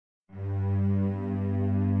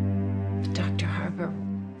Dr. Harbour,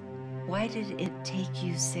 why did it take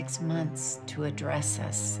you 6 months to address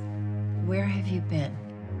us? Where have you been?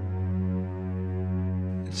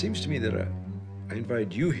 It seems to me that I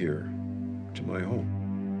invited you here to my home.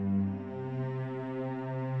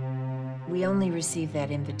 We only received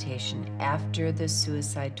that invitation after the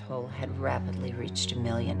suicide toll had rapidly reached 1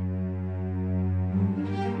 million.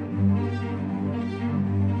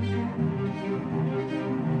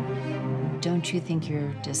 Don't you think your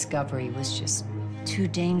discovery was just too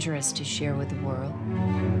dangerous to share with the world?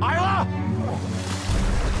 Isla!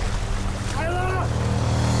 Isla!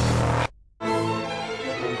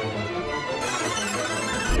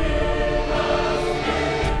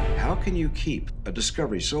 How can you keep a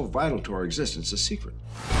discovery so vital to our existence a secret?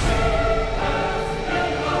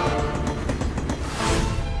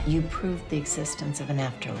 You proved the existence of an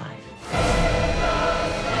afterlife.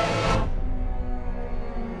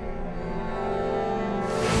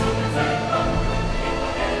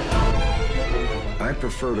 I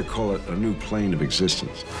prefer to call it a new plane of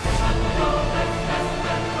existence.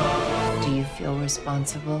 Do you feel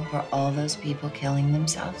responsible for all those people killing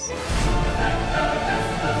themselves?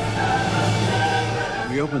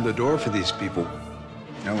 We opened the door for these people.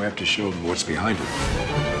 Now we have to show them what's behind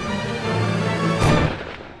it.